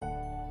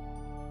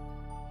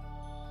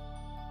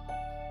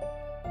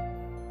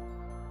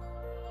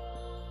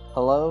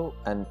Hello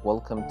and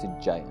welcome to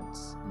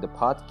Giants, the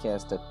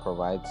podcast that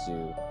provides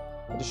you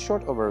with a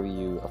short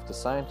overview of the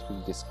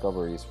scientific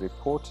discoveries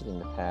reported in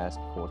the past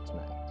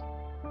fortnight.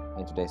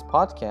 In today's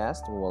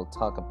podcast, we will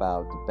talk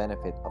about the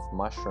benefit of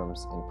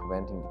mushrooms in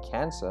preventing the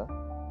cancer,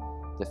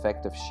 the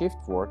effect of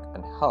shift work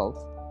on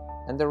health,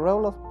 and the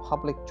role of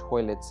public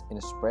toilets in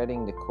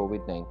spreading the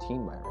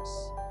COVID-19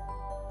 virus.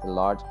 The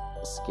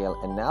large-scale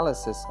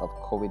analysis of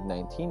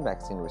COVID-19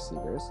 vaccine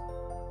receivers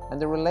and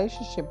the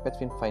relationship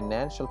between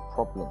financial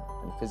problem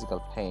and physical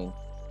pain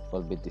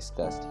will be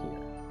discussed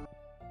here.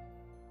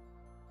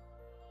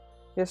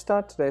 We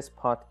start today's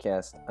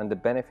podcast on the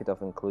benefit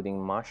of including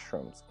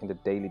mushrooms in the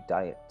daily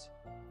diet.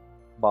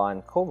 Ba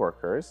and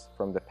co-workers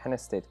from the Penn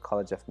State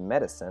College of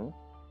Medicine,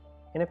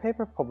 in a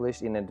paper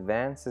published in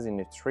Advances in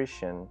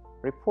Nutrition,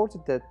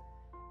 reported that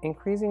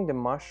increasing the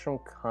mushroom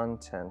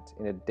content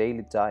in a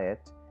daily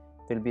diet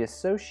will be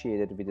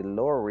associated with a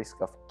lower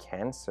risk of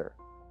cancer.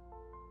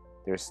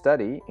 Their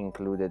study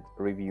included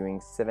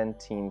reviewing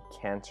 17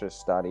 cancer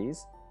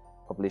studies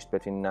published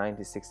between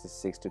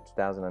 1966 to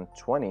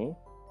 2020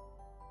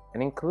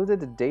 and included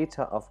the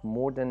data of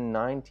more than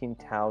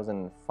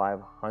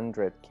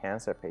 19,500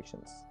 cancer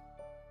patients.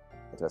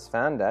 It was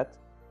found that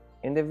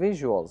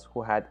individuals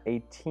who had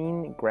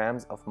 18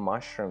 grams of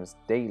mushrooms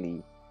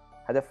daily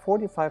had a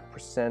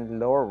 45%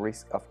 lower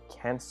risk of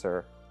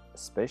cancer,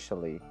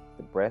 especially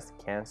the breast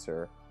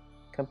cancer,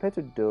 compared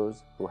to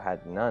those who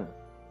had none.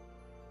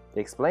 They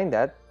explained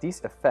that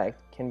this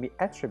effect can be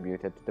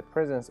attributed to the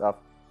presence of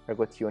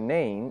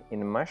ergothioneine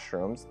in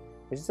mushrooms,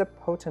 which is a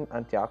potent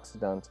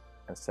antioxidant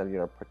and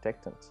cellular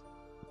protectant.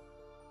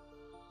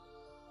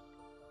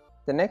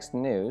 The next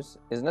news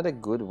is not a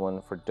good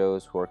one for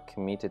those who are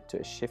committed to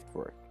a shift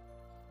work.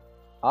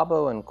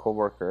 Abo and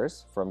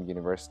co-workers from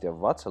University of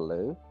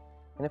Waterloo,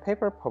 in a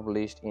paper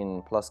published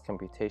in PLOS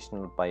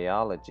Computational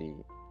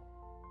Biology,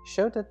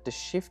 showed that the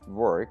shift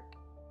work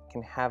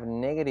can have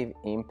negative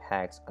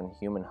impacts on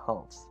human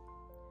health.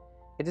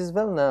 It is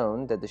well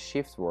known that the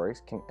shift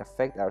work can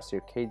affect our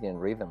circadian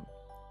rhythm.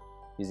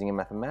 Using a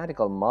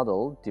mathematical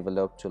model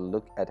developed to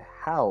look at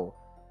how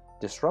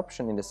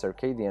disruption in the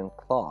circadian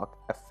clock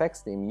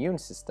affects the immune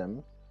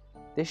system,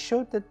 they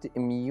showed that the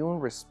immune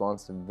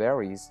response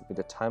varies with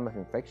the time of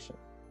infection.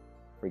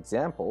 For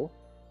example,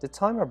 the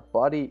time our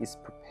body is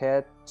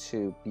prepared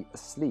to be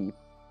asleep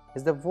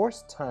is the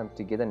worst time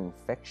to get an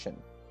infection,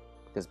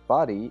 because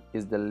body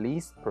is the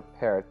least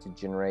prepared to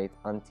generate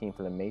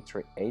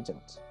anti-inflammatory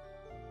agent.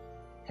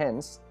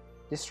 Hence,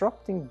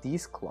 disrupting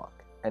this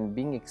clock and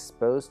being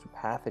exposed to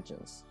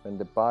pathogens when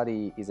the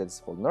body is at its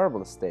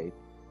vulnerable state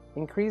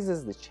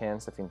increases the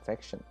chance of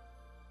infection.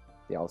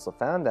 They also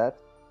found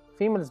that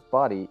females'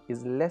 body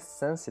is less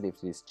sensitive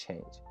to this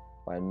change,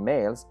 while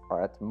males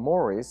are at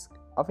more risk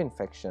of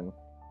infection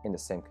in the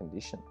same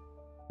condition.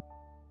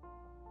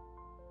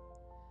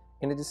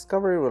 In a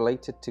discovery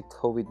related to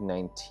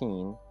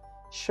COVID-19,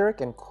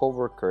 Shirk and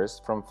co-workers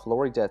from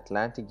Florida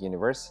Atlantic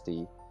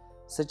University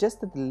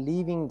suggested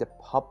leaving the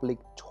public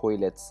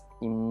toilets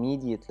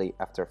immediately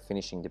after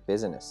finishing the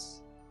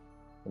business.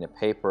 In a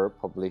paper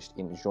published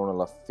in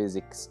Journal of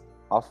Physics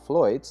of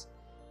Fluids,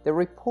 they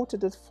reported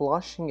that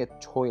flushing a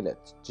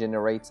toilet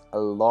generates a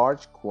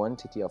large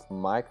quantity of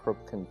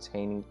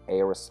microbe-containing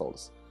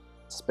aerosols,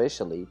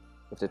 especially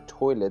if the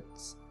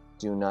toilets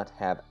do not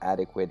have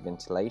adequate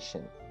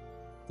ventilation.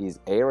 These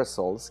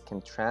aerosols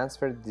can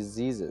transfer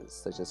diseases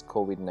such as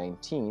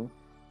COVID-19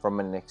 from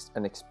an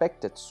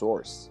unexpected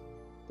source.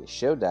 They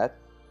showed that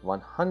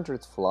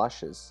 100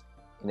 flushes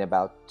in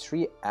about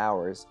 3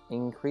 hours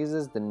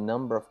increases the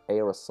number of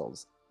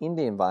aerosols in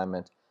the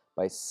environment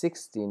by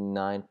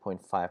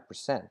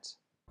 69.5%.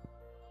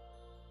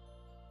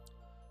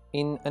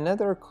 In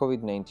another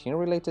COVID-19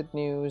 related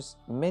news,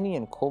 Many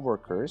and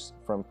co-workers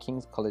from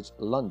King's College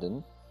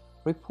London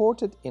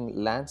reported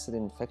in Lancet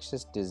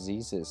Infectious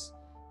Diseases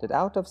that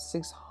out of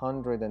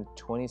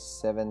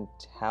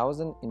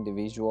 627,000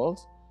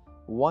 individuals,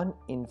 1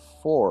 in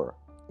 4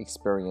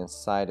 experience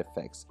side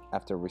effects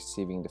after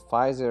receiving the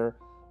Pfizer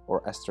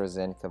or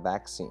AstraZeneca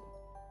vaccine.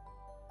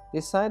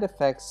 These side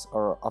effects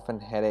are often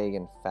headache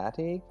and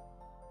fatigue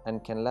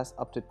and can last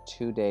up to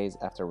 2 days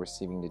after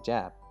receiving the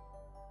jab.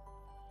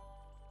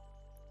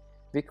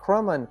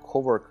 Vikrama and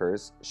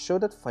co-workers show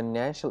that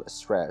financial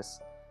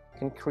stress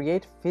can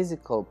create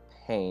physical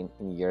pain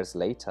in years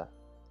later.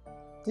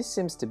 This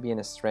seems to be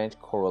a strange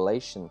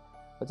correlation,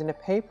 but in a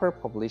paper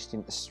published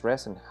in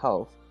Stress and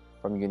Health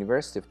from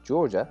University of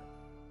Georgia,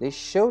 they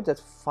showed that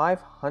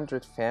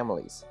 500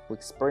 families who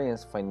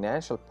experienced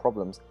financial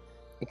problems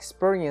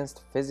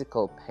experienced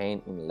physical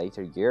pain in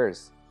later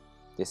years.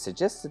 They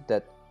suggested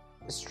that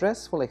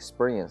stressful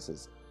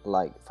experiences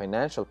like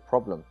financial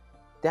problem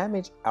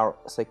damage our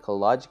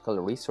psychological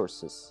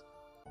resources.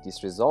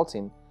 This results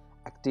in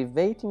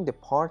activating the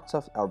parts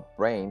of our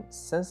brain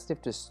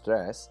sensitive to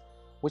stress,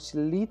 which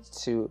leads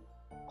to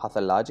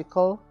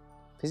pathological,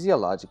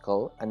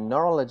 physiological, and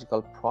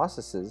neurological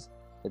processes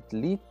that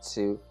lead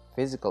to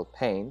physical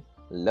pain,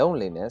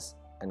 loneliness,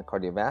 and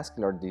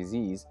cardiovascular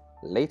disease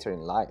later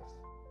in life.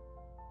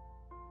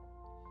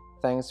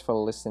 Thanks for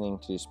listening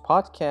to this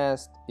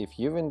podcast. If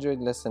you've enjoyed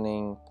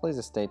listening,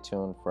 please stay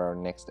tuned for our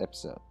next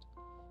episode.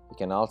 You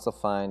can also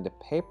find the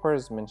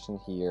papers mentioned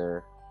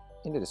here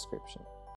in the description.